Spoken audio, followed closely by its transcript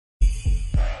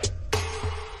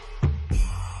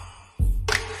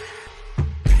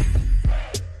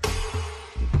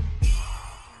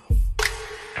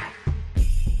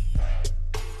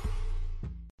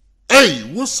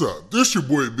What's up? This your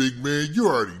boy Big Man. You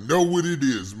already know what it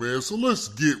is, man. So let's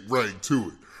get right to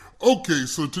it. Okay,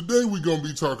 so today we're going to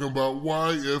be talking about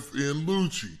YFN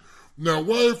Lucci. Now,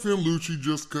 YFN Lucci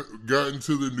just got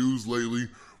into the news lately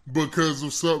because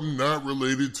of something not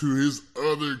related to his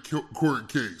other court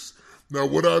case. Now,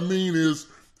 what I mean is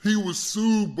he was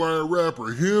sued by a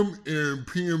rapper, him and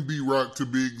PNB Rock to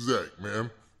be exact,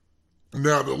 man.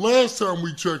 Now, the last time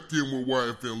we checked in with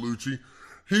YFN Lucci,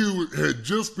 he had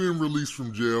just been released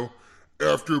from jail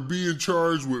after being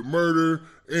charged with murder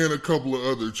and a couple of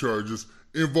other charges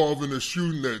involving a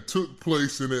shooting that took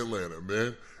place in Atlanta,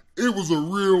 man. It was a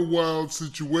real wild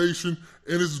situation,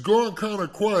 and it's gone kind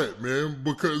of quiet, man,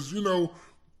 because, you know,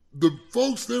 the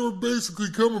folks, they were basically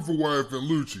coming for YFN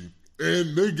Lucci,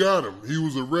 and they got him. He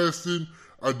was arrested.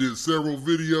 I did several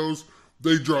videos.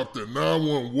 They dropped a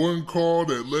 911 call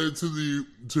that led to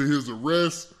his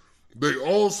arrest. They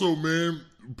also, man,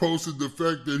 posted the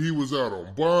fact that he was out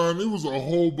on bond. It was a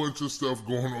whole bunch of stuff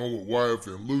going on with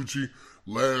YFN Lucci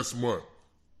last month.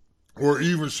 Or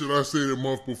even, should I say, the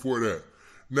month before that.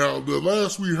 Now, the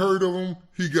last we heard of him,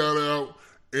 he got out,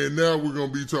 and now we're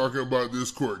going to be talking about this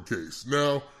court case.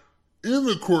 Now, in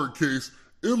the court case,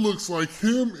 it looks like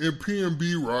him and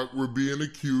PNB Rock were being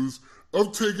accused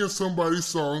of taking somebody's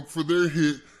song for their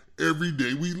hit, Every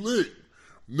Day We Lit.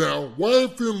 Now,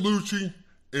 YFN Lucci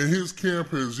and his camp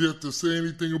has yet to say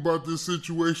anything about this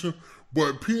situation,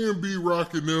 but PNB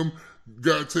Rock and them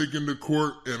got taken to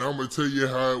court, and I'm going to tell you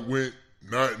how it went,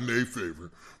 not in their favor.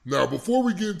 Now, before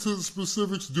we get into the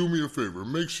specifics, do me a favor.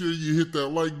 Make sure you hit that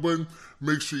like button,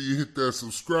 make sure you hit that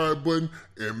subscribe button,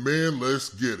 and man, let's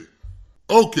get it.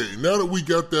 Okay, now that we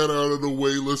got that out of the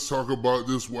way, let's talk about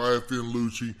this YFN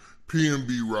Lucci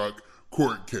PNB Rock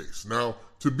court case. Now,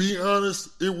 to be honest,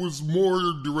 it was more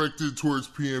directed towards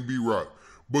PNB Rock,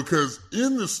 because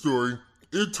in the story,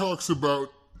 it talks about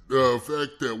the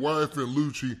fact that YFN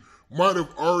Lucci might have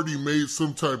already made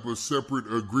some type of separate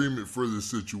agreement for this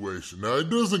situation. Now, it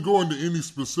doesn't go into any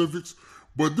specifics,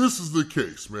 but this is the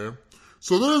case, man.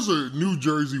 So there's a New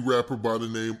Jersey rapper by the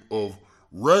name of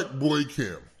Rat Boy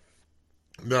Cam.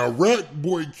 Now, Rat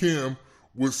Boy Cam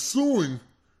was suing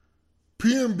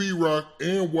PNB Rock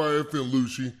and YFN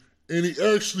Lucci, and he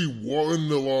actually won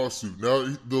the lawsuit. Now,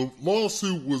 the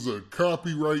lawsuit was a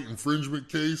copyright infringement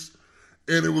case,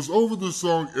 and it was over the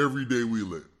song Every Day We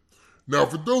Lit. Now,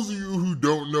 for those of you who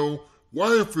don't know,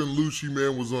 YFN Lucci,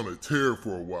 man, was on a tear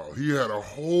for a while. He had a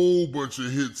whole bunch of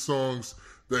hit songs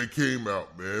that came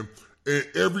out, man, and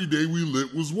Every Day We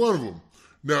Lit was one of them.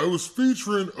 Now, it was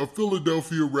featuring a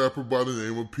Philadelphia rapper by the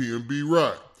name of PNB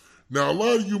Rock. Now, a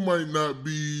lot of you might not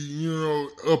be,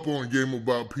 up on game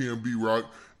about PNB Rock,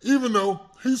 even though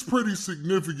he's pretty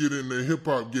significant in the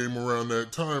hip-hop game around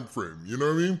that time frame, you know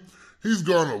what I mean? He's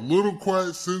gone a little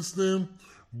quiet since then,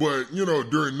 but,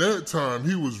 during that time,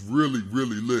 he was really,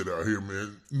 really lit out here,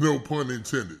 man. No pun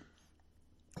intended.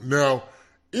 Now,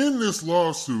 in this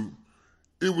lawsuit,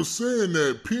 it was saying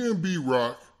that PNB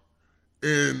Rock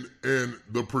and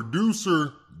the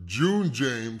producer, June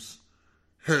James,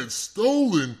 had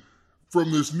stolen from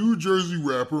this New Jersey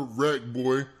rapper, Rat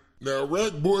Boy. Now,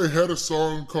 Rat Boy had a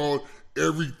song called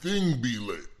Everything Be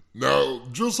Lit. Now,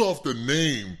 just off the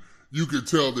name, you could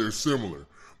tell they're similar.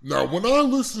 Now, when I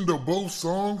listened to both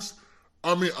songs,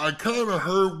 I kind of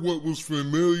heard what was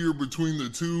familiar between the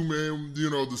two, man,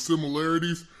 the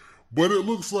similarities. But it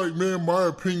looks like, man, my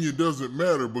opinion doesn't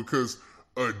matter, because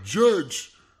a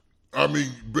judge,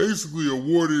 basically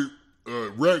awarded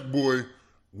Rat Boy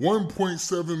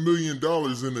 $1.7 million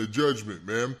in a judgment,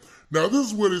 man. Now, this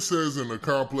is what it says in a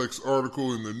complex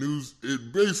article in the news.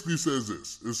 It basically says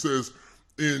this. It says,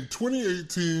 in a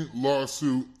 2018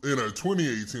 lawsuit,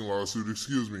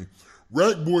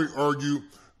 Rat Boy argued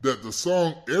that the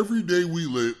song Every Day We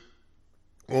Lit,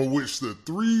 on which the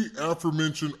three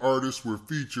aforementioned artists were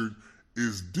featured,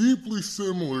 is deeply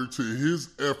similar to his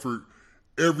effort,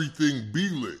 Everything Be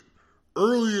Lit.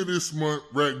 Earlier this month,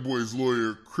 Rat Boy's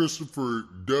lawyer, Christopher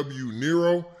W.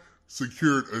 Nero,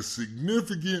 secured a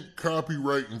significant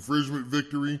copyright infringement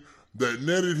victory that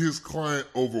netted his client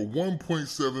over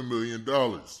 $1.7 million.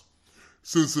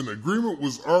 Since an agreement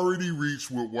was already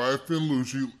reached with YFN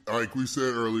Lucci, like we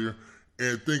said earlier,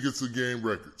 and Think It's a Game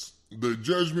Records, the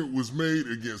judgment was made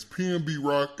against PNB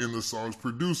Rock and the song's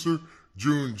producer,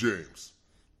 June James.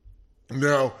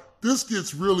 Now, this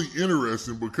gets really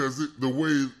interesting because the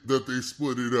way that they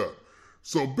split it up.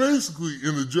 So basically,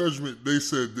 in the judgment, they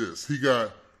said this. He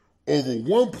got over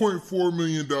 $1.4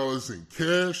 million in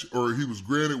cash, or he was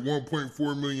granted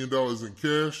 $1.4 million in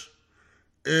cash,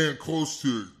 and close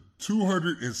to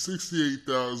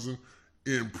 $268,000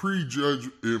 in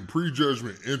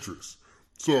prejudgment interest.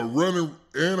 So a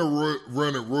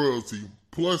running royalty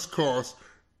plus cost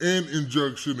and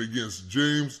injunction against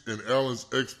James and Allen's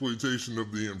exploitation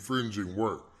of the infringing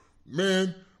work.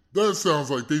 Man, that sounds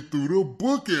like they threw the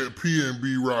book at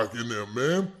PNB Rock in them,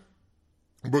 man.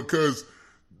 Because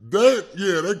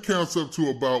that counts up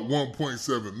to about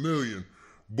 1.7 million.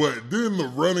 But then the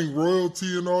running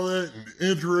royalty and all that and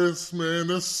interest, man,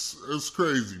 that's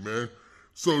crazy, man.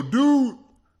 So dude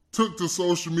took to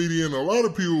social media, and a lot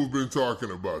of people have been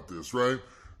talking about this, right?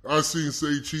 I seen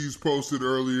Say Cheese posted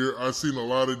earlier. I seen a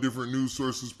lot of different news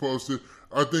sources posted.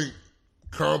 I think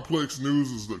Complex News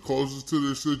is the closest to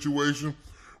this situation.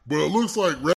 But it looks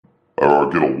like... Or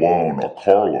get a loan, a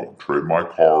car loan, trade my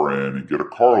car in and get a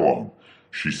car loan.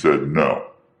 She said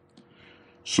no.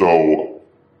 So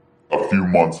a few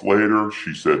months later,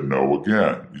 she said no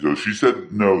again. So she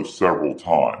said no several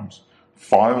times.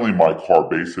 Finally, my car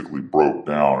basically broke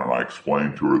down, and I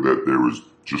explained to her that there was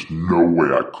just no way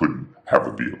I couldn't have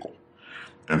a vehicle.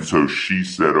 And so she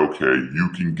said, okay, you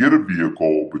can get a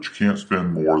vehicle, but you can't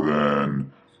spend more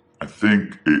than, I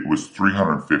think it was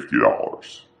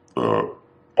 $350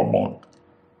 a month.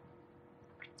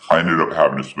 I ended up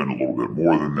having to spend a little bit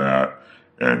more than that,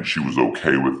 and she was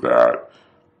okay with that.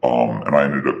 And I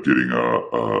ended up getting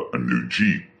a new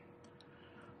Jeep.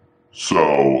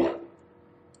 So,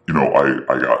 you know,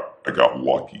 I got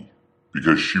lucky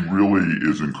because she really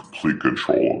is in complete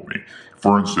control of me.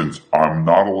 For instance, I'm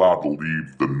not allowed to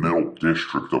leave the Middle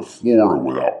District of Florida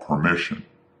without permission.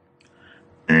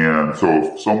 And so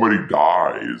if somebody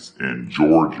dies in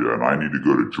Georgia and I need to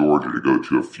go to Georgia to go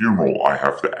to a funeral, I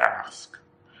have to ask.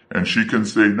 And she can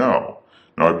say no.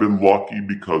 Now, I've been lucky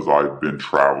because I've been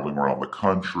traveling around the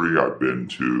country. I've been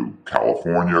to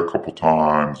California a couple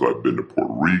times. I've been to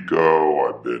Puerto Rico.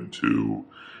 I've been to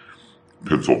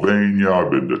Pennsylvania.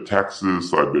 I've been to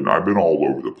Texas. I've been all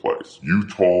over the place.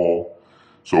 Utah.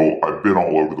 So I've been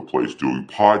all over the place doing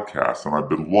podcasts, and I've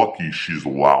been lucky she's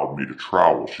allowed me to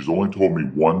travel. She's only told me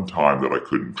one time that I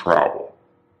couldn't travel.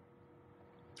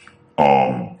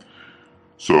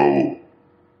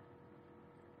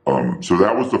 So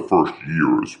that was the first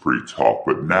year. It was pretty tough,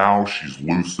 but now she's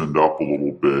loosened up a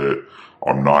little bit.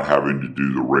 I'm not having to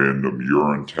do the random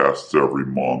urine tests every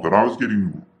month, and I was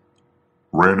getting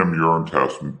random urine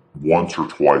tests once or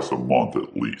twice a month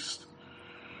at least.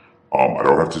 I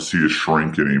don't have to see a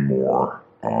shrink anymore.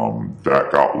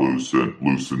 That got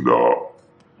loosened up.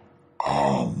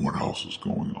 What else is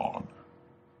going on?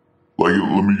 Like,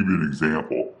 let me give you an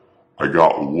example. I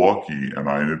got lucky and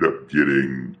I ended up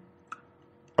getting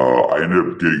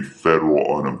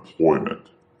federal unemployment.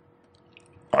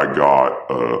 I got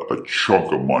a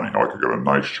chunk of money. Like, I got a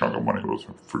nice chunk of money. I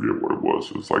forget what it was.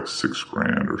 It was like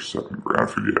 $6,000 or $7,000. I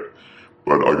forget.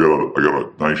 But I got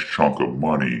a nice chunk of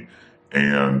money,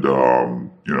 and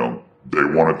you know, they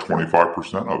wanted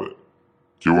 25% of it.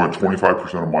 They wanted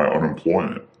 25% of my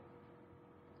unemployment.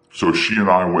 So she and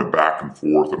I went back and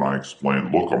forth, and I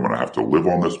explained, look, I'm going to have to live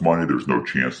on this money. There's no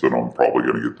chance that I'm probably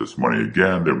going to get this money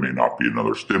again. There may not be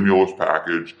another stimulus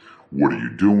package. What are you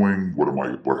doing? What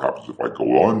happens if I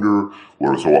go under? We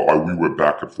went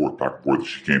back and forth.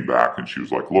 She came back and she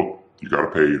was like, look, you got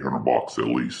to pay $800 at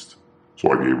least.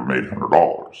 So I gave her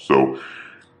 $800. So,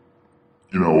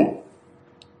 you know,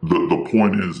 the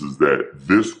point is that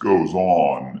this goes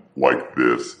on like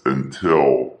this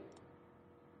until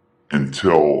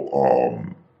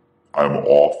I'm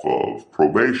off of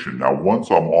probation. Now,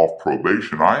 once I'm off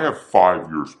probation, I have 5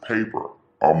 years paper.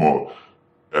 I'm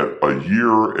at a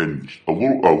year and a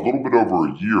little bit over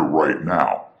a year right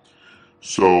now.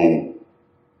 So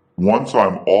once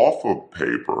I'm off of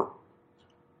paper,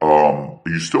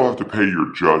 you still have to pay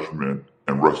your judgment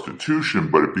and restitution,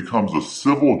 but it becomes a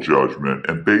civil judgment,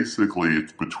 and basically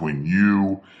it's between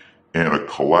you and a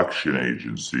collection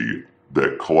agency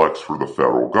that collects for the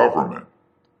federal government.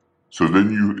 So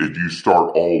then you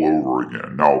start all over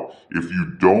again. Now, if you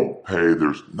don't pay,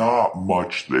 there's not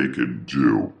much they can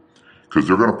do because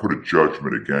they're going to put a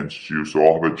judgment against you. So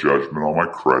I'll have a judgment on my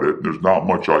credit, and there's not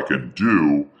much I can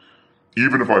do.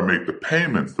 Even if I make the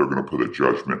payments, they're going to put a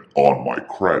judgment on my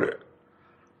credit.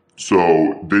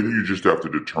 So then you just have to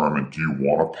determine, do you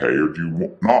want to pay or do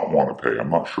you not want to pay? I'm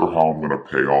not sure how I'm going to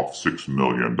pay off $6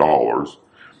 million.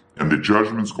 And the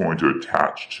judgment's going to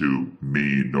attach to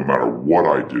me no matter what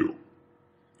I do.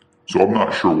 So I'm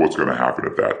not sure what's going to happen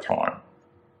at that time.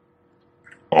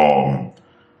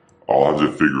 I'll have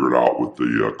to figure it out with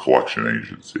the collection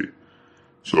agency.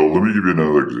 So let me give you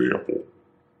another example.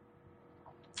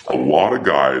 A lot of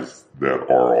guys that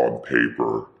are on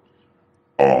paper,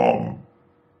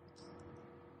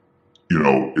 you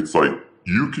know, it's like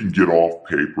you can get off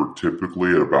paper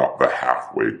typically at about the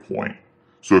halfway point.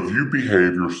 So if you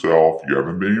behave yourself, you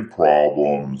haven't been any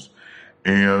problems,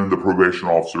 and the probation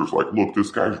officer's like, look,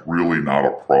 this guy's really not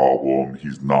a problem.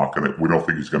 We don't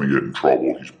think he's gonna get in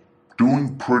trouble. He's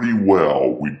doing pretty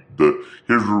well.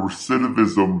 His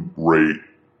recidivism rate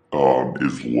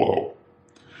is low.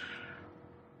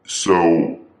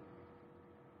 So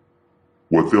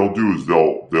what they'll do is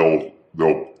they'll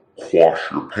quash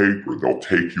your paper. They'll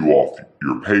take you off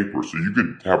your paper. So you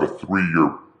could have a 3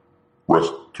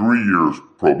 years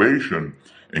probation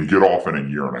and get off in a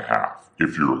year and a half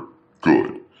if you're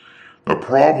good. The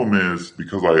problem is,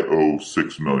 because I owe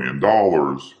 $6 million,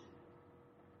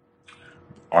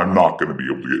 I'm not going to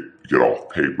be able to get off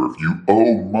paper. If you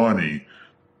owe money,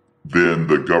 then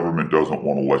the government doesn't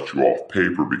want to let you off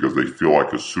paper because they feel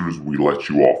like as soon as we let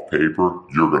you off paper,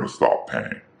 you're going to stop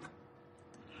paying.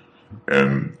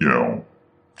 And,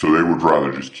 so they would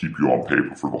rather just keep you on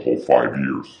paper for the whole 5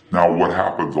 years. Now, what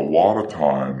happens a lot of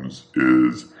times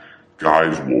is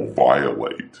guys will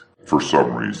violate for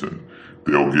some reason.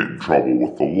 They'll get in trouble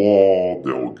with the law,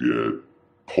 they'll get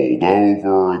pulled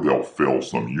over, they'll fail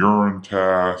some urine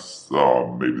tests,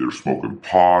 maybe they're smoking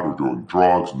pot or doing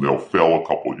drugs, and they'll fail a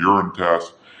couple urine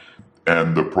tests,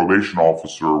 and the probation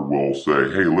officer will say,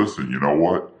 hey, listen, you know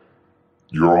what?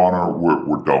 Your Honor,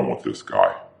 we're done with this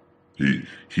guy.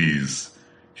 He's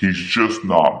just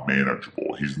not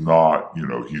manageable. He's not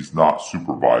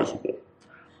supervisable.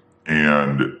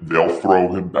 And they'll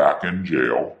throw him back in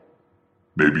jail.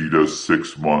 Maybe he does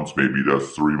 6 months, maybe he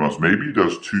does 3 months, maybe he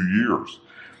does 2 years.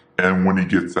 And when he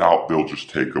gets out, they'll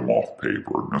just take him off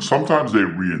paper. Now, sometimes they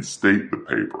reinstate the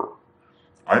paper.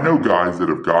 I know guys that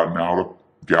have gotten out,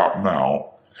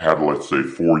 had, let's say,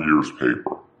 4 years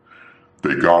paper.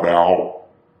 They got out,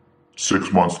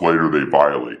 6 months later, they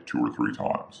violate 2 or 3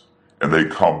 times. And they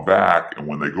come back, and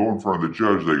when they go in front of the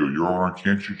judge, they go, Your Honor,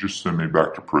 can't you just send me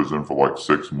back to prison for like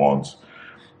 6 months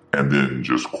and then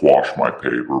just quash my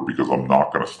paper because I'm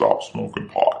not going to stop smoking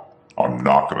pot. I'm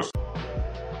not going to.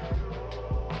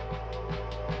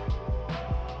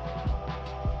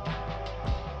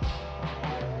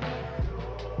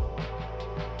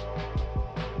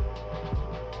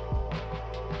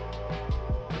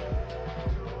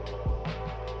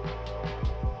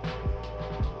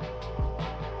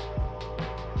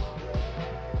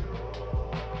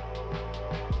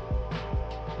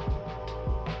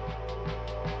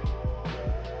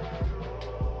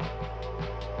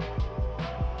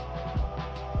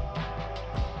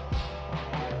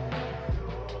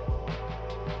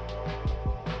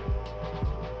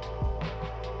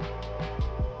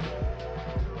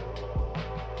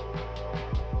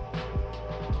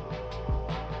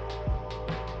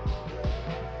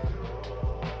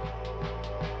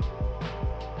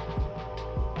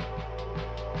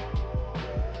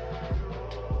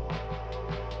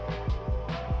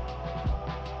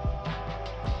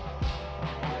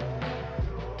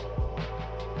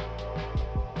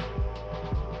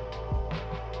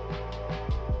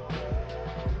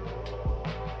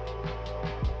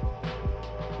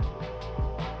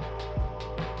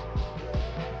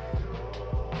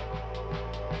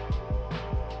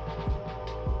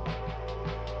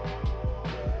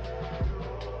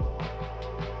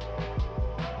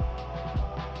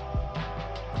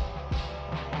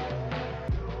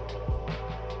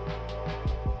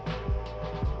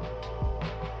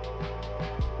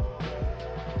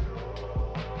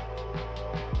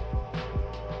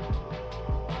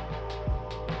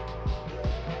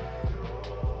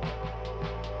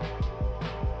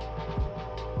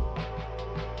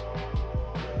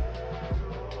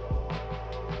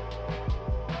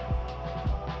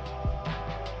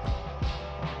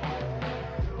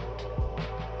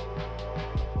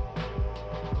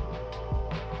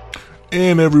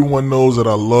 And everyone knows that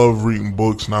I love reading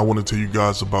books, and I want to tell you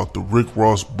guys about the Rick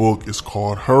Ross book. It's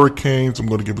called Hurricanes. I'm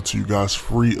going to give it to you guys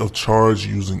free of charge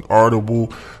using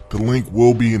Audible. The link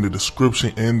will be in the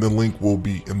description, and the link will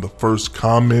be in the first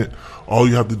comment. All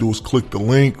you have to do is click the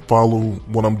link, follow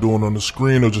what I'm doing on the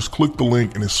screen, or just click the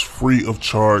link, and it's free of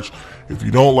charge. If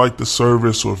you don't like the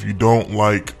service, or if you don't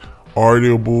like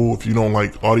Audible, if you don't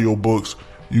like audiobooks,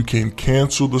 you can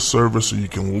cancel the service, or you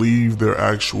can leave their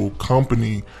actual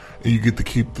company, and you get to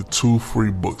keep the 2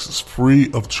 free books. It's free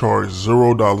of charge,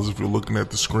 $0 if you're looking at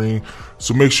the screen.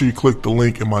 So make sure you click the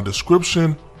link in my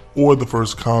description or the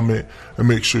first comment, and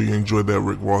make sure you enjoy that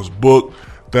Rick Ross book.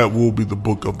 That will be the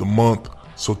book of the month.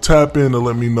 So tap in and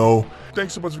let me know.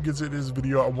 Thanks so much for getting to this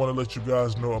video. I want to let you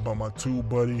guys know about my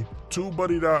TubeBuddy,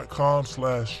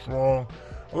 tubebuddy.com/strong.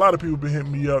 A lot of people been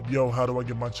hitting me up, yo, how do I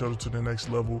get my channel to the next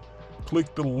level?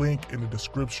 click the link in the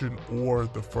description or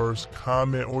the first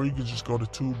comment, or you can just go to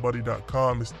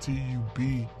TubeBuddy.com. It's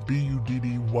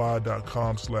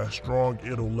TubeBuddy.com/strong.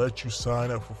 It'll let you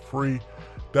sign up for free.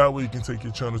 That way you can take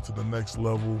your channel to the next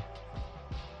level.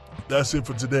 That's it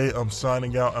for today. I'm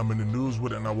signing out. I'm in the news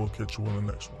with it, and I will catch you on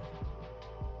the next one.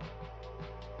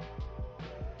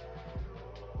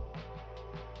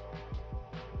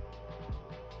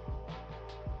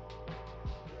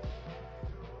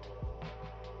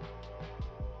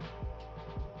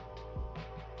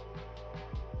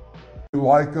 You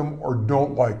like them or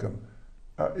don't like them.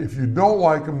 If you don't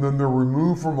like them, then they're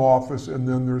removed from office, and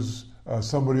then there's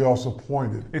somebody else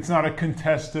appointed. It's not a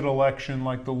contested election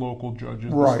like the local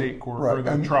judges, Right, the state court, right. or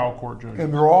the trial court judges.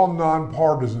 And they're all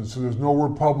nonpartisan, so there's no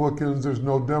Republicans, there's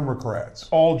no Democrats.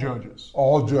 All judges.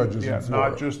 All judges Yeah, in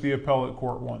Florida. not just the appellate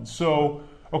court ones. So,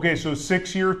 okay, so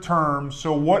 6-year terms.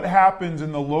 So what happens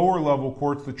in the lower level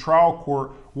courts, the trial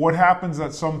court, what happens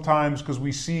that sometimes, because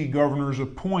we see governors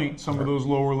appoint some of those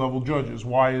lower level judges,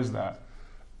 why is that?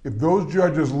 If those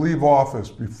judges leave office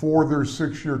before their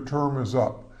 6-year term is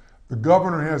up, the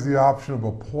governor has the option of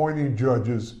appointing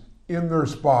judges in their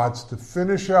spots to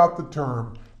finish out the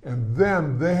term, and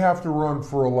then they have to run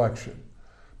for election.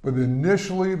 But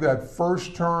initially, that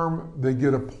first term, they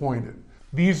get appointed.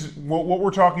 What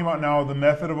we're talking about now, the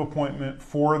method of appointment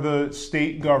for the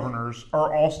state governors,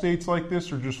 are all states like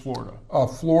this or just Florida?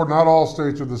 Florida, not all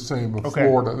states are the same, but Okay.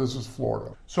 Florida, this is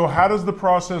Florida. So how does the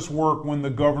process work when the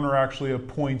governor actually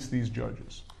appoints these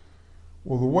judges?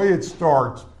 Well, the way it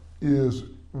starts is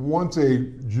once a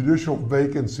judicial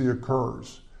vacancy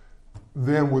occurs,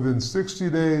 then within 60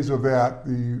 days of that,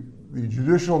 the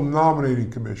Judicial Nominating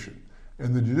Commission,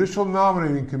 and the Judicial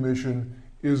Nominating Commission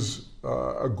is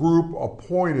a group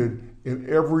appointed in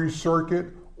every circuit,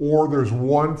 or there's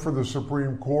one for the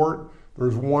Supreme Court,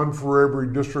 there's one for every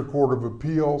District Court of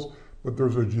Appeals, but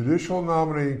there's a Judicial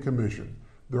Nominating Commission.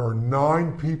 There are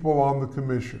 9 people on the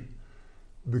commission.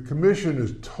 The commission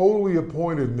is totally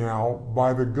appointed now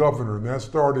by the governor, and that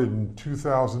started in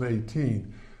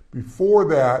 2018. Before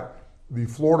that, the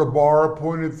Florida Bar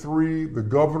appointed 3, the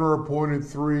governor appointed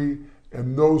 3,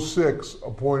 and those 6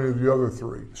 appointed the other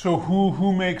 3. So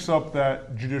who makes up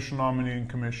that Judicial Nominating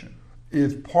Commission?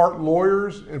 It's part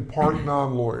lawyers and part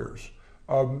non-lawyers.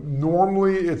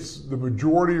 Normally, it's the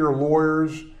majority are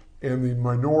lawyers and the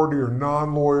minority are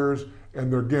non-lawyers,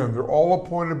 and they're all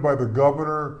appointed by the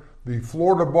governor. The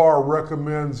Florida Bar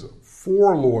recommends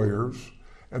 4 lawyers,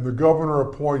 and the governor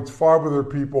appoints 5 other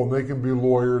people, and they can be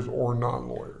lawyers or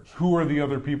non-lawyers. Who are the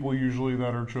other people usually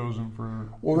that are chosen for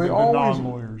the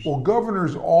non-lawyers? Well,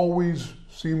 governors always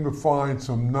seem to find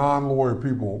some non-lawyer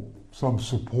people, some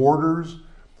supporters,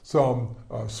 some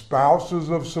spouses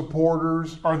of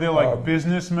supporters. Are they like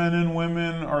businessmen and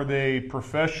women? Are they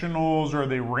professionals? Are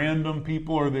they random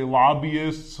people? Are they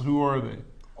lobbyists? Who are they?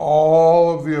 All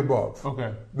of the above.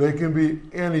 Okay. They can be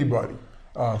anybody.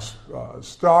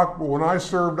 When I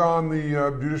served on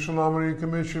the Judicial Nominating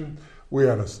Commission, we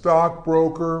had a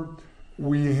stockbroker,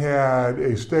 we had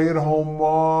a stay-at-home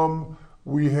mom,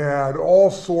 we had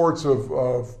all sorts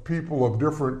of people of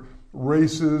different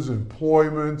races,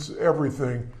 employments,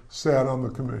 everything sat on the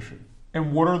commission.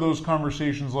 And what are those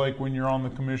conversations like when you're on the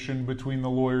commission between the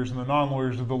lawyers and the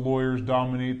non-lawyers? Do the lawyers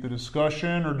dominate the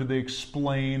discussion, or do they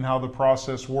explain how the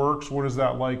process works? What is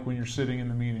that like when you're sitting in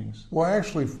the meetings? Well,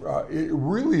 actually, it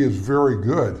really is very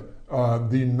good.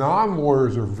 The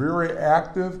non-lawyers are very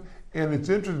active, and it's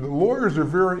interesting. The lawyers are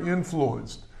very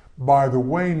influenced by the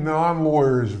way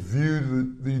non-lawyers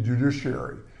view the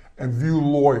judiciary and view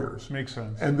lawyers. Makes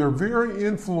sense. And they're very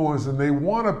influenced, and they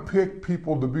want to pick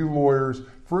people to be lawyers.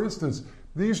 For instance,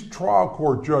 these trial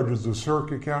court judges, the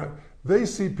circuit county, they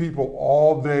see people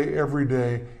all day, every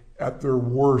day at their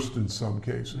worst in some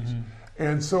cases. Mm-hmm.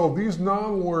 And so these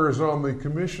non-lawyers on the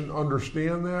commission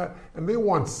understand that, and they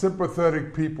want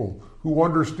sympathetic people who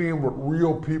understand what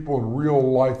real people in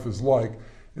real life is like.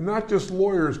 And not just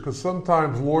lawyers, because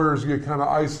sometimes lawyers get kind of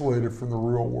isolated from the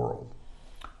real world.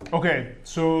 Okay,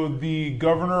 so the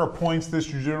governor appoints this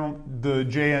the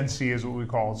JNC is what we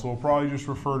call it. So we'll probably just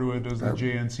refer to it as the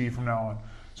JNC from now on.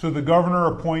 So the governor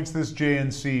appoints this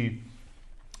JNC,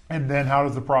 and then how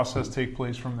does the process take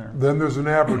place from there? Then there's an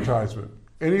advertisement.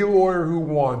 Any lawyer who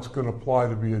wants can apply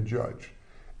to be a judge.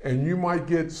 And you might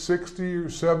get 60 or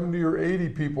 70 or 80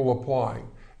 people applying.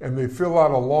 And they fill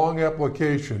out a long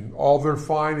application, all their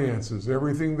finances,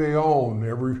 everything they own,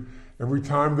 every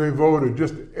time they voted,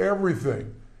 just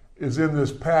everything is in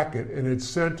this packet, and it's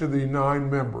sent to the 9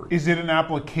 members. Is it an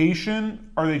application?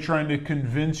 Are they trying to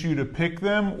convince you to pick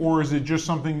them, or is it just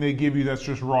something they give you that's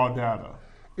just raw data?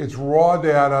 It's raw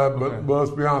data, but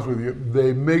let's be honest with you,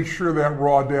 they make sure that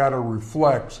raw data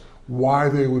reflects why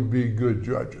they would be good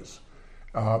judges.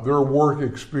 Their work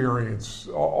experience,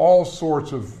 all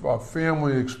sorts of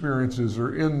family experiences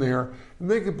are in there, and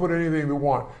they can put anything they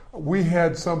want. We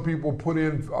had some people put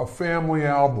in a family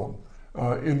album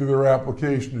into their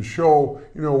application to show,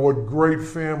 what great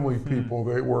family people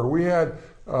they were. We had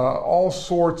all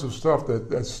sorts of stuff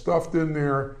that's stuffed in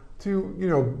there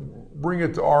to, bring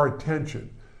it to our attention.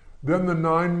 Then the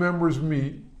 9 members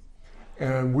meet,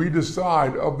 and we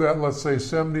decide of that, let's say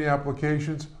 70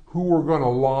 applications, who we're going to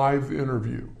live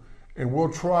interview. And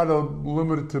we'll try to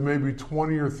limit it to maybe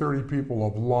 20 or 30 people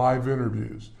of live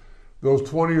interviews. Those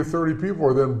 20 or 30 people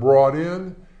are then brought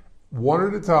in one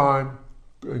at a time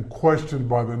and questioned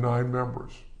by the 9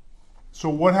 members. So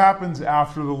what happens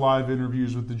after the live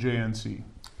interviews with the JNC?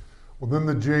 Well, then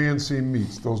the JNC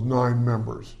meets, those 9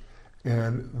 members.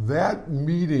 And that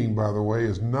meeting, by the way,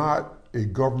 is not a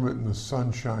government in the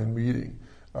sunshine meeting.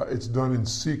 It's done in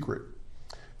secret.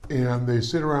 And they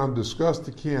sit around and discuss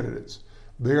the candidates.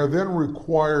 They are then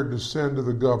required to send to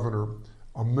the governor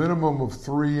a minimum of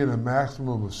 3 and a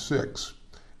maximum of 6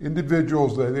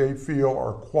 individuals that they feel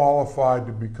are qualified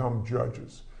to become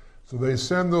judges. So they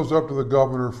send those up to the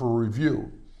governor for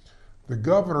review. The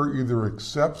governor either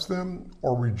accepts them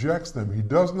or rejects them. He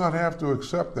does not have to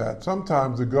accept that.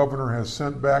 Sometimes the governor has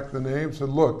sent back the names and said,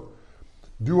 look,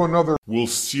 do another. Will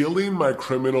sealing my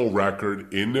criminal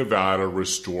record in Nevada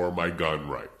restore my gun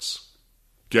rights?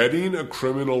 Getting a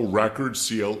criminal record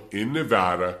seal in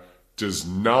Nevada does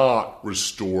not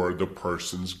restore the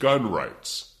person's gun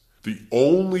rights. The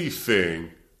only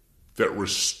thing that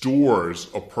restores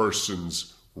a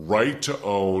person's right to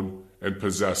own and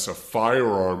possess a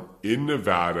firearm in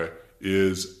Nevada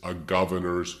is a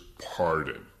governor's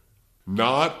pardon.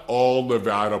 Not all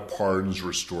Nevada pardons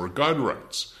restore gun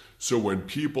rights. So when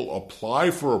people apply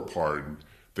for a pardon,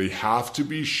 they have to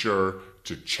be sure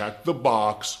to check the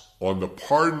box on the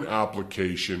pardon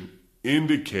application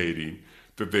indicating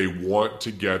that they want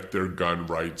to get their gun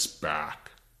rights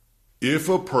back. If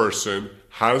a person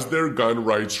has their gun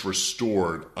rights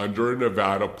restored under a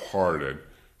Nevada pardon,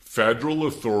 federal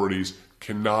authorities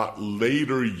cannot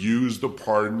later use the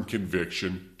pardon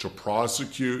conviction to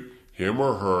prosecute him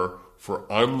or her for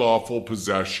unlawful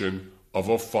possession of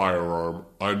a firearm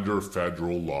under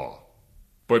federal law.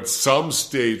 But some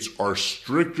states are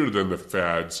stricter than the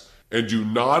feds and do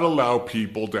not allow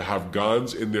people to have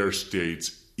guns in their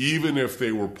states even if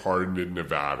they were pardoned in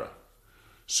Nevada.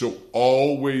 So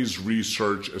always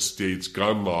research a state's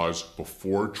gun laws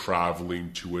before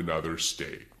traveling to another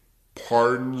state.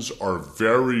 Pardons are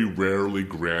very rarely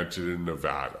granted in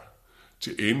Nevada.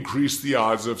 To increase the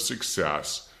odds of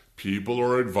success, people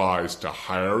are advised to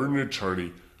hire an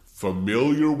attorney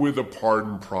familiar with the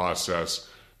pardon process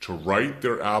to write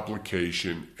their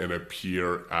application and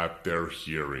appear at their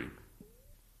hearing.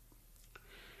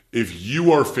 If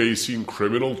you are facing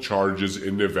criminal charges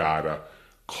in Nevada,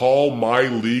 call my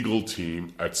legal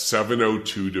team at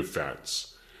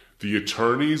 702-DEFENSE. The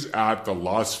attorneys at the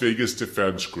Las Vegas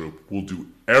Defense Group will do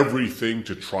everything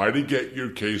to try to get your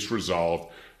case resolved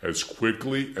as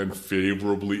quickly and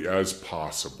favorably as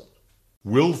possible.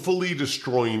 Willfully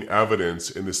destroying evidence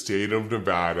in the state of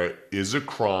Nevada is a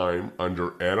crime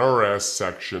under NRS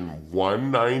Section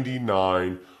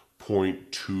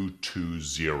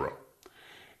 199.220.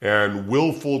 And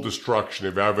willful destruction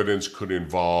of evidence could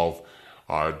involve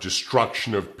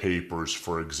destruction of papers,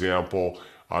 for example,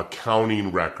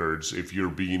 accounting records if you're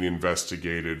being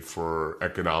investigated for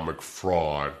economic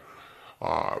fraud.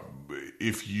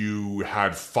 If you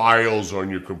had files on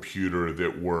your computer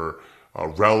that were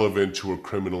relevant to a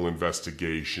criminal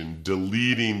investigation,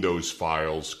 deleting those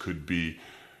files could be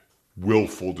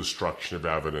willful destruction of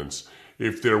evidence.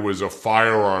 If there was a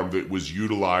firearm that was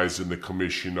utilized in the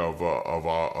commission of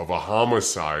a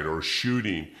homicide or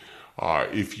shooting,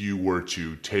 if you were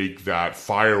to take that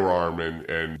firearm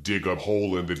and dig a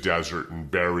hole in the desert and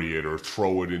bury it or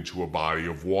throw it into a body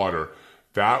of water,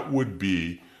 that would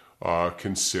be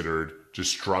considered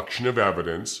destruction of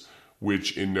evidence,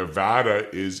 which in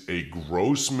Nevada is a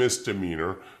gross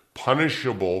misdemeanor,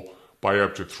 punishable by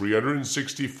up to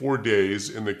 364 days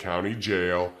in the county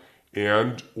jail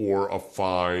and or a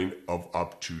fine of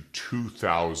up to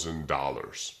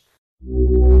 $2,000.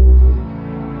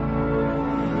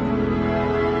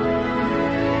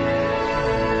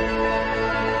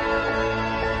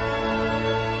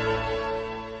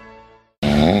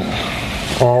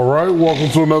 All right, welcome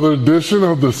to another edition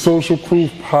of the Social Proof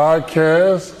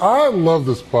Podcast. I love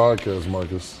this podcast,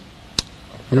 Marcus.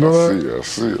 You know that? I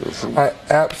see. I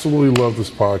absolutely love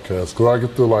this podcast because I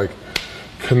get to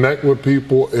connect with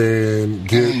people and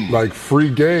get like free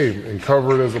game and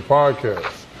cover it as a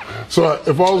podcast. So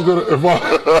if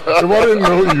I didn't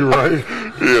know you, right?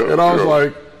 Yeah, and I was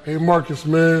like, hey Marcus,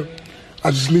 man,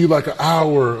 I just need like an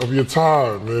hour of your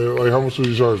time, man. Like, how much would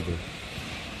you charge me?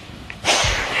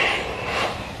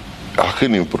 I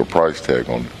couldn't even put a price tag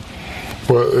on it.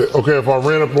 But okay, if I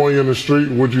ran up on you in the street,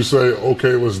 would you say,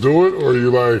 okay, let's do it? Or are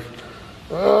you like,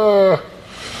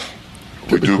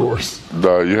 get the course?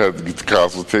 No, you have to get the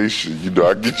consultation. You know,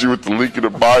 I get you with the link in the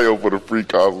bio for the free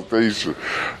consultation.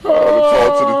 To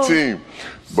talk to the team.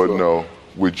 But no,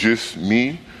 with just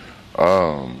me,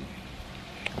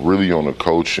 really on the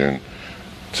coaching,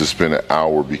 to spend an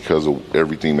hour because of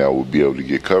everything that would be able to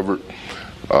get covered,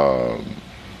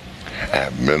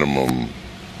 at minimum,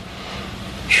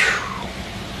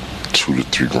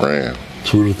 $2,000 to $3,000.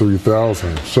 $2,000 to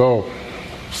 $3,000. So,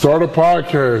 start a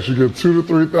podcast. You get $2,000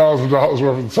 to $3,000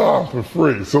 worth of time for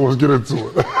free. So let's get into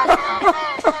it. Let's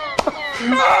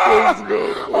go.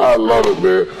 I love it,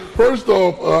 man. First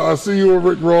off, I see you and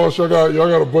Rick Ross. Y'all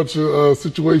got a bunch of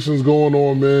situations going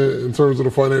on, man, in terms of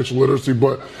the financial literacy.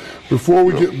 But before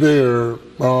we get there,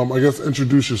 I guess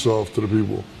introduce yourself to the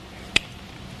people.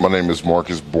 My name is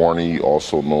Marcus Borney,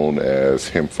 also known as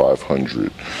Him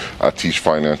 500. I teach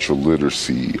financial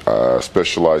literacy. I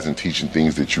specialize in teaching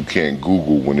things that you can't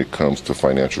Google when it comes to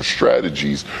financial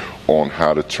strategies on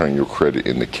how to turn your credit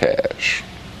into cash.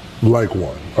 Like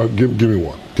one. Give me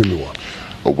one. Give me one.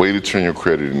 A way to turn your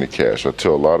credit into cash. I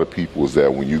tell a lot of people is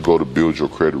that when you go to build your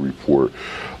credit report,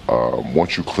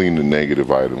 once you clean the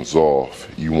negative items off,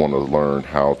 you want to learn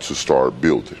how to start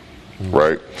building.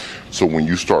 Right? So when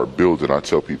you start building, I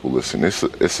tell people, listen, it's a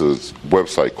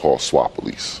website called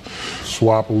Swap-A-Lease.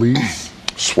 Swap-A-Lease?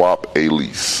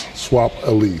 Swap-A-Lease.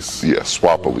 Swap-A-Lease. Yeah,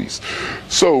 Swap-A-Lease.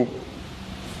 So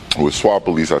with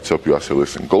Swap-A-Lease, I tell people, I say,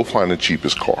 listen, go find the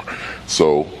cheapest car.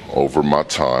 So over my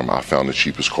time, I found the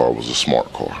cheapest car was a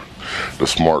smart car. The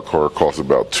smart car costs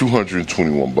about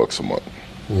 $221 a month.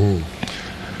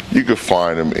 Mm-hmm. You could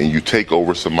find them and you take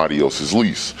over somebody else's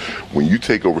lease. When you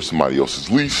take over somebody else's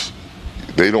lease,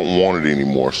 they don't want it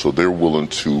anymore, so they're willing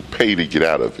to pay to get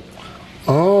out of it.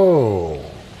 Oh.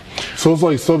 So it's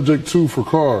like subject to for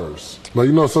cars. Like,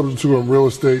 you know, subject to in real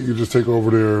estate, you just take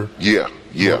over there. Yeah,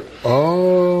 yeah.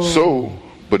 Oh. So,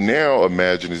 but now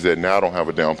imagine is that now I don't have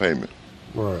a down payment.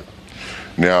 Right.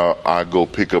 Now I go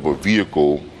pick up a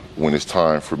vehicle when it's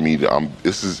time for me to,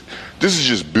 this is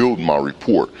just building my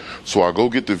report. So I go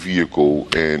get the vehicle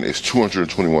and it's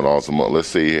 $221 a month. Let's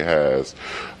say it has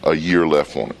a year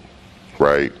left on it,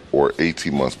 right? Or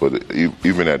 18 months, but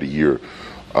even at a year,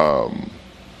 I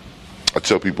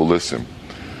tell people, listen,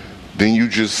 then you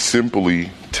just simply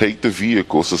take the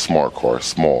vehicle. It's a smart car,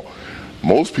 small.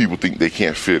 Most people think they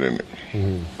can't fit in it.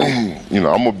 Mm-hmm. You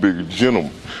know, I'm a bigger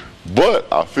gentleman,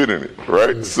 but I fit in it,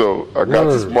 right? So I got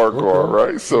the smart car,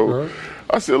 right? So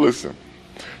I said, listen,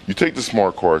 you take the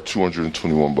smart car at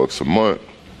 $221 a month,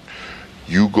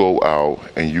 you go out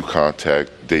and you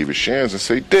contact David Shands and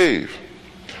say, Dave,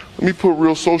 let me put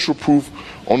real social proof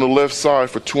on the left side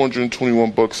for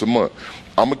 $221 a month.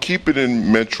 I'm going to keep it in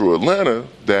Metro Atlanta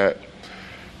that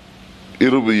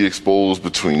it'll be exposed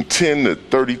between 10 to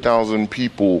 30,000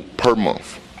 people per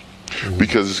month. Mm-hmm.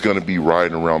 Because it's going to be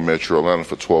riding around Metro Atlanta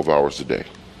for 12 hours a day.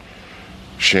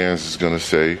 Shands is going to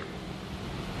say,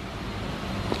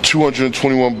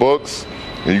 $221,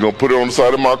 and you're going to put it on the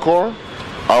side of my car?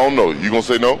 I don't know. You going to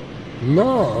say no?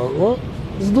 No. Well,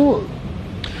 let's do it.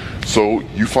 So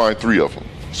you find 3 of them.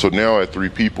 So now at 3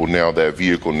 people, now that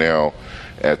vehicle now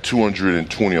at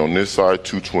 $220 on this side,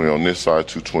 $220 on this side,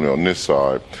 $220 on this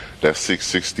side, that's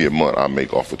 $660 a month I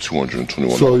make off a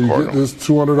 $221 So you car get this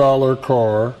 $200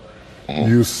 car. Mm-hmm.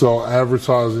 You sell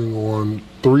advertising on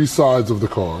 3 sides of the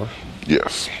car.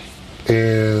 Yes.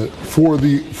 And for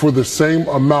the same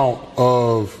amount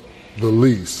of the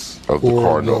lease of the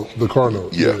car note. The car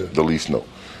note. Yeah, the lease note.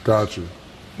 Gotcha.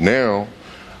 Now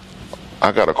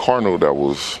I got a car note that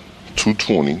was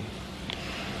 $220,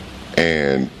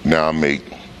 and now I make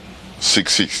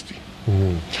 $660.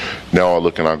 Mm-hmm. Now I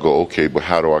look and I go, okay, but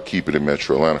how do I keep it in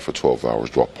Metro Atlanta for 12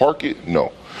 hours? Do I park it?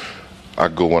 No. I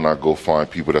go find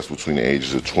people that's between the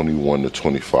ages of 21 to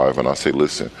 25, and I say,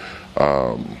 listen,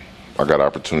 I got an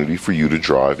opportunity for you to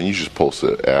drive, and you just post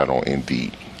an ad on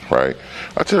Indeed, right?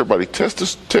 I tell everybody,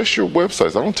 test your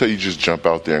websites. I don't tell you just jump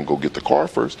out there and go get the car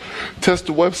first. Test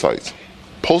the websites.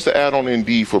 Post an ad on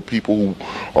Indeed for people who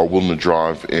are willing to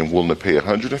drive and willing to pay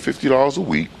 $150 a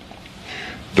week.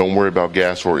 Don't worry about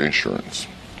gas or insurance.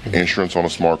 Insurance on a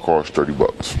smart car is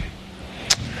 $30.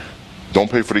 Don't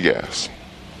pay for the gas.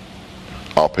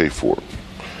 I'll pay for it.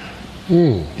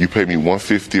 You pay me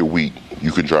 $150 a week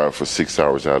you can drive for 6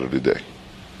 hours out of the day.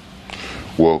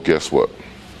 Well, guess what?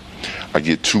 I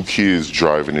get 2 kids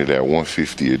driving it at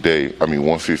 $150 a day. I mean,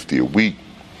 $150 a week.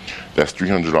 That's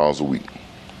 $300 a week.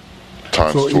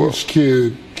 Times 12. So each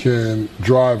kid can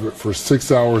drive it for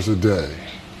 6 hours a day.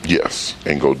 Yes,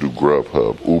 and go do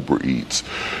Grubhub, Uber Eats,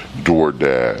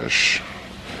 DoorDash.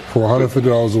 For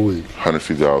 $150 a week.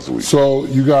 $150 a week. So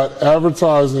you got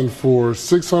advertising for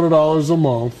 $600 a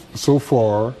month so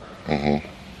far. Mm-hmm.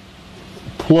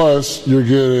 Plus, you're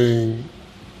getting,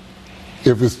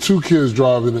 if it's 2 kids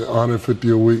driving it,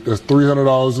 $150 a week. That's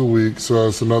 $300 a week. So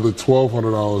that's another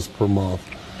 $1,200 per month.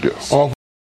 Yes.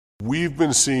 We've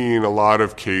been seeing a lot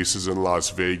of cases in Las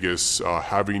Vegas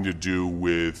having to do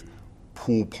with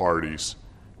pool parties,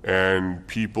 and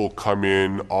people come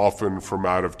in often from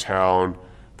out of town.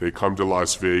 They come to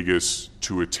Las Vegas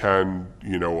to attend,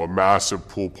 a massive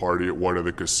pool party at one of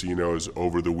the casinos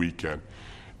over the weekend.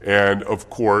 And of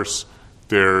course,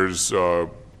 there's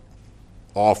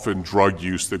often drug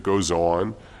use that goes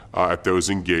on at those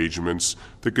engagements.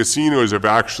 The casinos have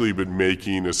actually been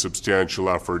making a substantial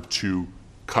effort to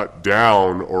cut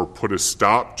down or put a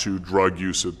stop to drug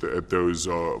use at those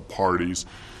parties.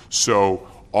 So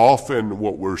often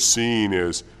what we're seeing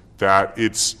is that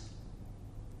it's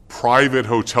private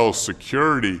hotel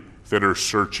security that are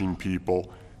searching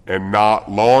people and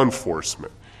not law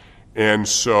enforcement. And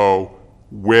so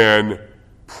when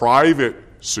private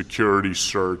security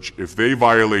search, if they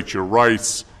violate your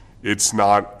rights, there's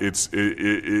no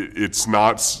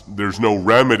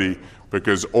remedy,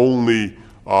 because only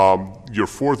your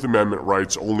Fourth Amendment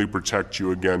rights only protect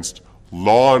you against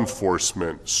law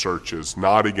enforcement searches,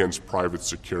 not against private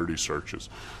security searches.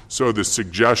 So the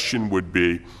suggestion would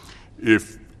be,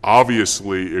 if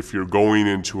you're going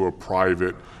into a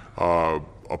private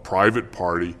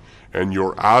party and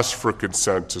you're asked for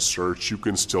consent to search, you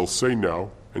can still say no,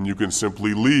 and you can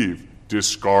simply leave,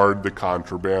 discard the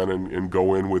contraband, and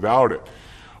go in without it.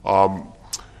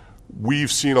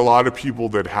 We've seen a lot of people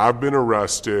that have been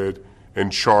arrested and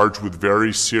charged with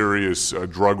very serious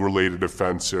drug-related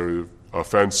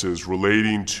offenses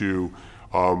relating to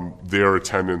their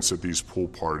attendance at these pool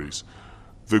parties.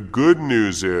 The good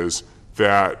news is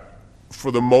that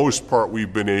for the most part,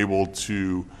 we've been able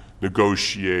to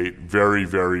negotiate very,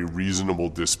 very reasonable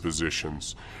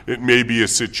dispositions. It may be a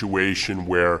situation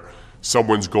where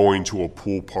someone's going to a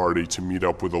pool party to meet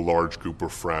up with a large group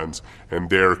of friends, and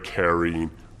they're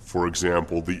carrying, for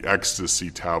example, the ecstasy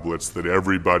tablets that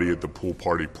everybody at the pool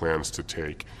party plans to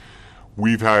take.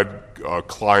 We've had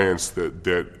clients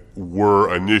that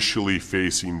were initially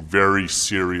facing very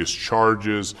serious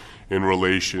charges in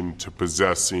relation to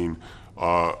possessing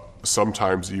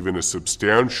sometimes even a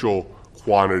substantial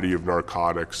quantity of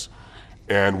narcotics,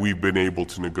 and we've been able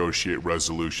to negotiate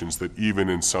resolutions that even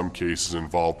in some cases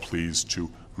involve pleas to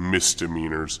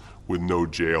misdemeanors with no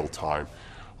jail time.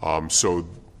 So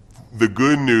the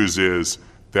good news is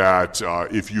that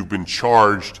if you've been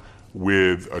charged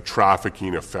with a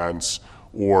trafficking offense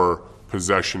or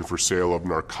possession for sale of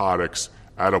narcotics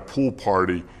at a pool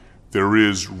party, there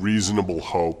is reasonable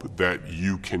hope that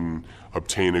you can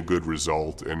obtain a good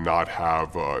result and not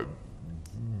have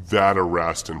that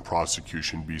arrest and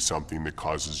prosecution be something that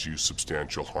causes you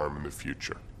substantial harm in the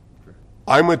future.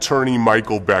 I'm attorney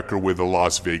Michael Becker with the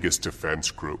Las Vegas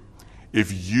Defense Group.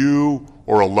 If you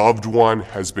or a loved one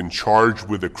has been charged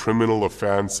with a criminal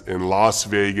offense in Las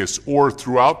Vegas or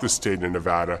throughout the state of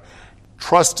Nevada,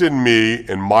 trust in me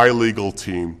and my legal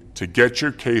team to get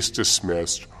your case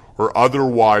dismissed or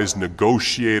otherwise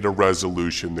negotiate a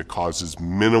resolution that causes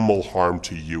minimal harm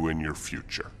to you in your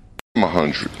future.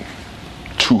 100,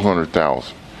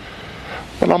 200,000.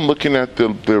 But I'm looking at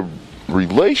the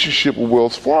relationship with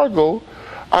Wells Fargo.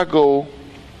 I go,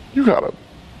 you got a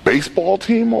baseball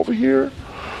team over here?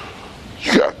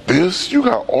 You got this? You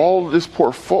got all of this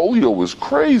portfolio is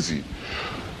crazy.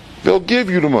 They'll give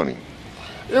you the money.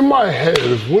 In my head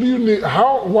is, what do you need?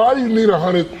 Why do you need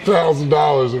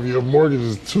 $100,000 if your mortgage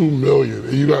is $2 million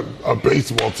and you got a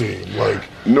baseball team?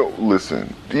 No,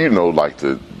 listen.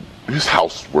 His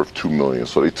house is worth $2 million,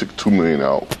 so they took $2 million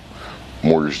out,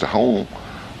 mortgaged the home.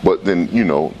 But then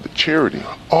the charity.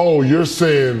 Oh, you're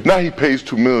saying now he pays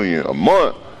 $2 million a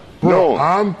month. Bro, No,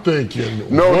 I'm thinking.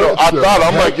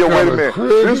 I'm like, yo, wait a minute.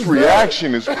 This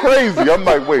reaction is crazy. I'm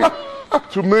like, wait.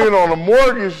 $2 million on a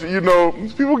mortgage,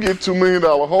 people get $2 million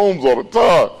homes all the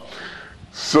time.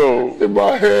 So in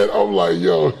my head, I'm like,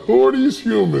 yo, who are these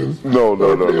humans? No.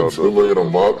 $2 million a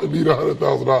month and need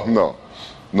 $100,000.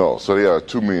 No. So they have a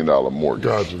 $2 million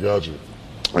mortgage. Gotcha.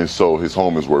 And so his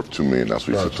home is worth $2 million. That's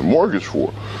what he took the mortgage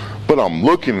for. But I'm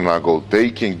looking and I go, they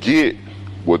can get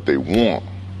what they want.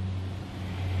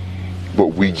 but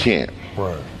we can't.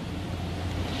 Right.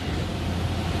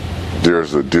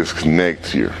 There's a disconnect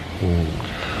here.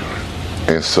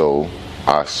 And so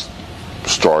I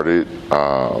started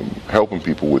helping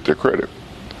people with their credit.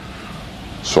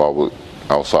 So I would,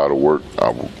 outside of work, I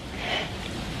would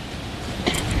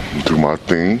do my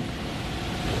thing,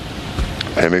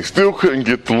 and they still couldn't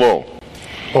get the loan.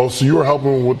 Oh, so you were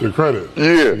helping them with their credit?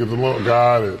 Yeah. Get the loan.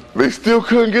 Got it. They still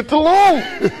couldn't get the loan.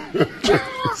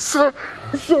 so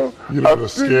You'd have been a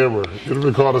scammer. You'd have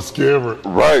been called a scammer.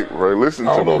 Right. Listen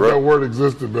I to don't know me. if that word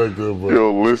existed back then, but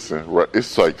Yo, listen. Right.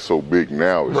 It's like so big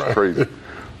now. It's Right. crazy.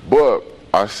 But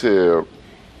I said,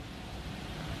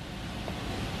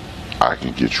 I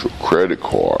can get you a credit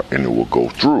card and it will go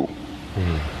through.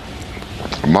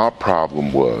 My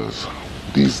problem was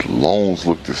these loans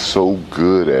looked so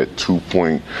good at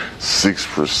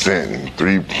 2.6% and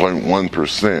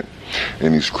 3.1%,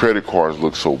 and these credit cards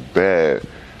look so bad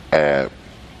at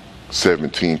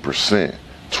 17%,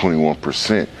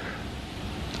 21%.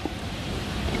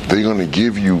 They're going to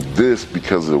give you this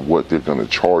because of what they're going to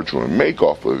charge you and make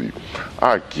off of you.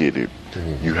 I get it.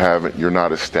 You're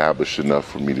not established enough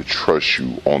for me to trust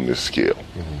you on this scale.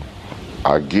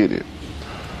 I get it.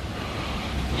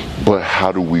 But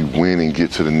how do we win and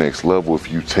get to the next level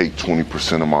if you take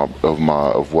 20%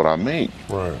 of what I make?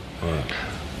 right.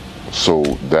 So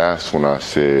that's when I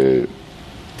said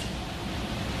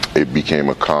it became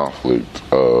a conflict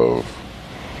of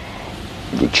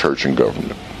the church and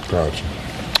government. Gotcha.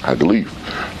 I had to leave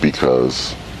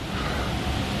because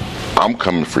I'm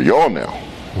coming for y'all now.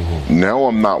 Now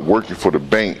I'm not working for the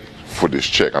bank for this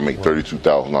check. I make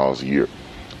 $32,000 a year.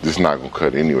 This is not gonna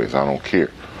cut anyways. I don't care.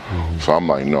 So I'm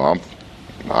like, no,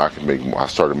 I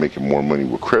started making more money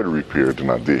with credit repair than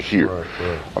I did here.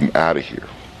 Right. I'm out of here.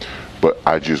 But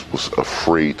I just was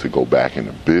afraid to go back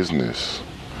into business,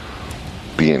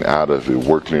 being out of it,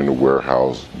 working in the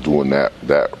warehouse, doing that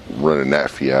running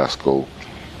that fiasco.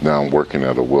 Now I'm working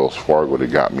at a Wells Fargo that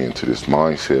got me into this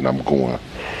mindset, and I'm going,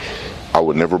 I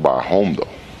would never buy a home though,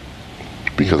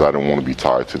 because I didn't want to be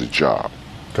tied to the job.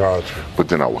 Gotcha. But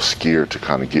then I was scared to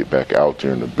kind of get back out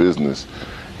there in the business,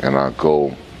 and I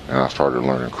go and I started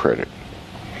learning credit.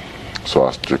 So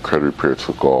the credit repair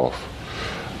took off,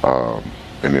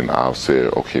 and then I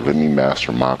said, okay, let me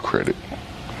master my credit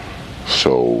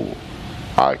so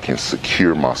I can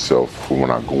secure myself for when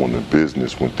I go into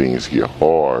business. When things get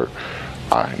hard,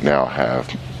 I now have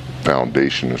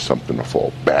foundation or something to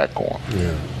fall back on.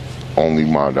 Yeah.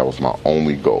 That was my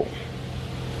only goal.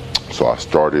 So I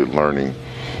started learning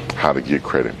how to get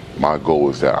credit. My goal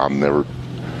is that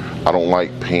I don't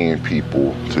like paying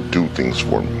people to do things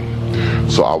for me.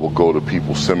 So I would go to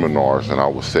people's seminars and I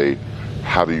would say,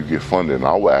 how do you get funded? And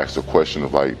I would ask the question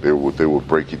of like, they would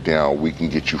break it down, we can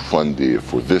get you funded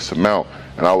for this amount.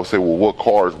 And I would say, well, what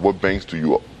cards, what banks do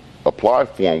you apply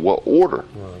for in what order?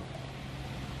 Right.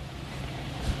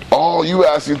 Oh, you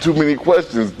asking too many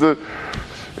questions.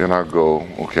 And I go,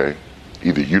 okay,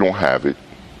 either you don't have it,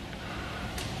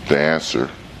 the answer,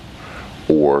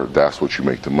 or that's what you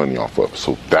make the money off of.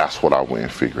 So that's what I went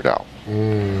and figured out.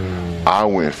 I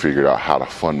went and figured out how to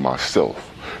fund myself.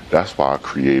 That's why I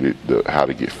created how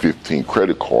to get 15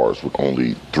 credit cards with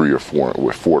only 3 or 4,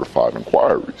 with 4 to 5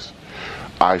 inquiries.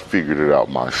 I figured it out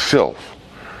myself.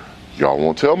 Y'all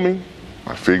won't tell me?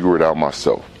 I figure it out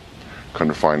myself. Come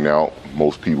to find out,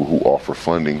 most people who offer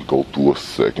funding go through a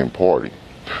second party.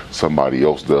 Somebody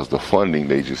else does the funding,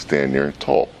 they just stand there and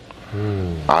talk.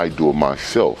 I do it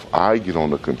myself. I get on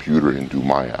the computer and do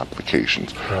my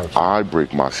applications. Gotcha. I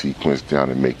break my sequence down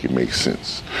and make it make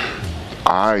sense.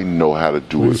 I know how to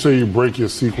do When it. you say you break your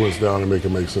sequence down and make it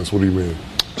make sense, what do you mean?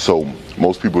 So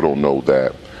most people don't know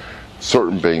that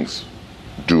certain banks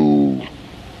do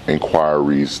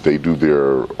inquiries, they do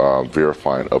their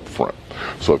verifying up front.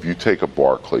 So if you take a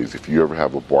Barclays, if you ever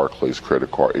have a Barclays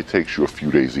credit card, it takes you a few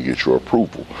days to get your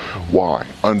approval. Why?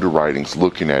 Underwriting's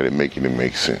looking at it, making it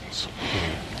make sense.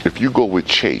 If you go with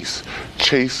Chase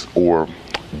or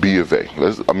B of A,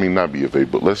 not B of A,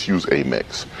 but let's use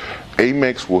Amex.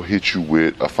 Amex will hit you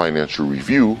with a financial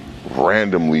review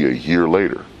randomly a year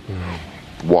later.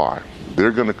 Why?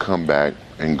 They're gonna come back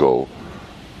and go,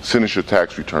 send us your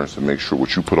tax returns to make sure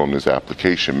what you put on this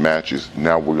application matches.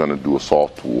 Now we're gonna do a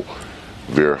soft pull,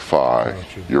 verify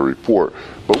your report.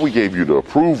 But we gave you the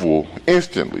approval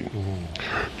instantly.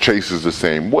 Chase is the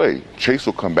same way. Chase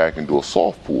will come back and do a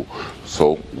soft pull.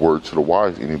 So word to the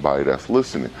wise, anybody that's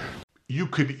listening. You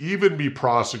could even be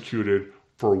prosecuted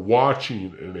for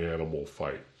watching an animal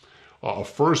fight. A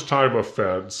first-time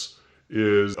offense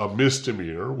is a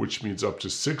misdemeanor, which means up to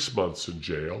 6 months in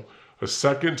jail. A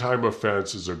second-time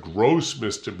offense is a gross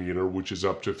misdemeanor, which is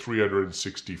up to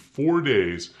 364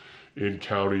 days in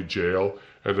county jail.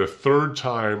 And a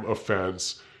third-time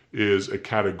offense is a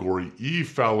Category E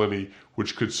felony,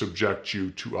 which could subject you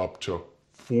to up to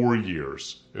 4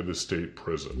 years in the state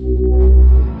prison.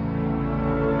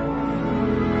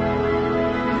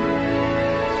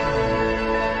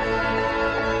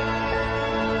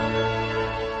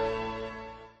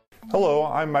 Hello,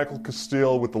 I'm Michael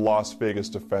Castile with the Las Vegas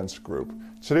Defense Group.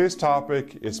 Today's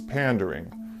topic is pandering.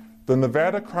 The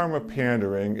Nevada crime of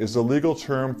pandering is a legal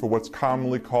term for what's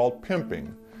commonly called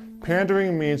pimping.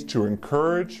 Pandering means to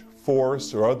encourage,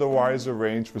 force, or otherwise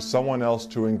arrange for someone else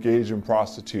to engage in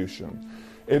prostitution.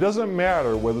 It doesn't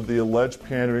matter whether the alleged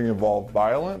pandering involved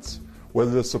violence,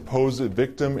 whether the supposed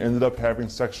victim ended up having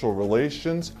sexual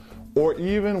relations, or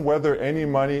even whether any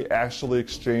money actually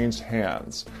exchanged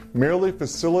hands. Merely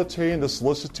facilitating the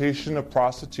solicitation of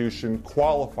prostitution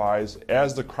qualifies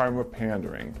as the crime of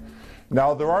pandering.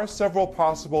 Now, there are several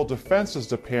possible defenses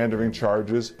to pandering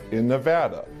charges in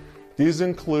Nevada. These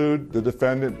include the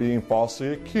defendant being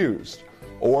falsely accused,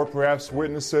 or perhaps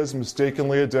witnesses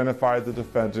mistakenly identified the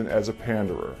defendant as a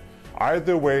panderer.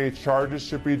 Either way, charges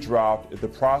should be dropped if the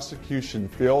prosecution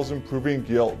fails in proving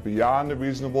guilt beyond a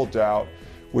reasonable doubt,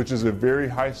 which is a very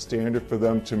high standard for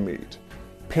them to meet.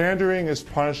 Pandering is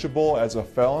punishable as a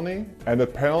felony, and the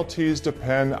penalties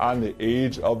depend on the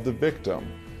age of the victim.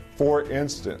 For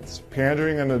instance,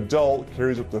 pandering an adult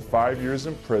carries up to 5 years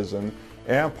in prison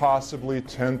and possibly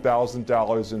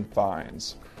 $10,000 in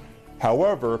fines.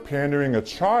 However, pandering a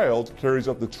child carries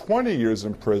up to 20 years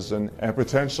in prison and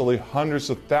potentially hundreds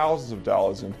of thousands of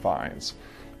dollars in fines.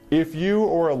 If you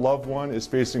or a loved one is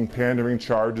facing pandering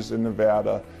charges in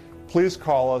Nevada, please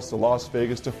call us, the Las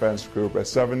Vegas Defense Group, at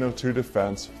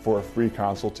 702-DEFENSE for a free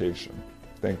consultation.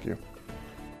 Thank you.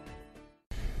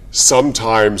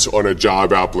 Sometimes on a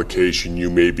job application, you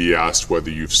may be asked whether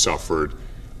you've suffered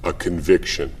a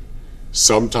conviction.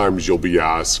 Sometimes you'll be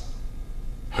asked,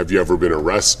 have you ever been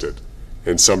arrested?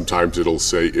 And sometimes it'll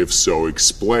say, if so,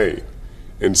 explain.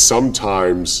 And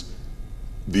sometimes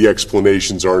the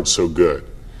explanations aren't so good.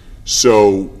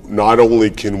 So not only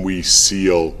can we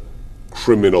seal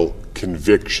criminal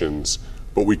convictions,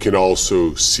 but we can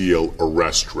also seal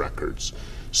arrest records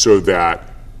so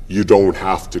that you don't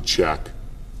have to check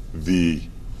the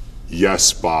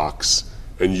yes box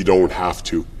and you don't have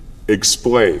to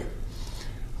explain.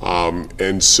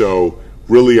 And so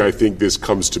really I think this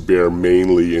comes to bear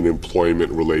mainly in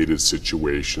employment-related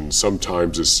situations.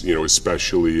 Sometimes,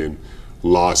 especially in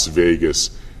Las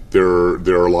Vegas, there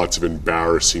are lots of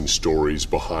embarrassing stories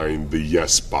behind the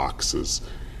yes boxes.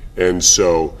 And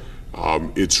so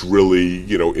it's really,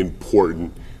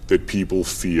 important that people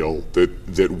feel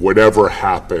that whatever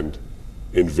happened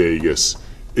in Vegas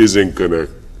isn't going to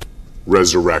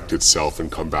resurrect itself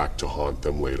and come back to haunt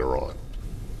them later on.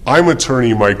 I'm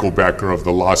attorney Michael Becker of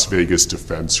the Las Vegas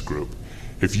Defense Group.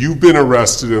 If you've been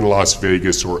arrested in Las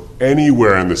Vegas or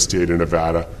anywhere in the state of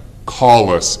Nevada, call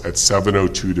us at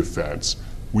 702-DEFENSE.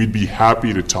 We'd be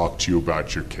happy to talk to you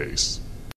about your case.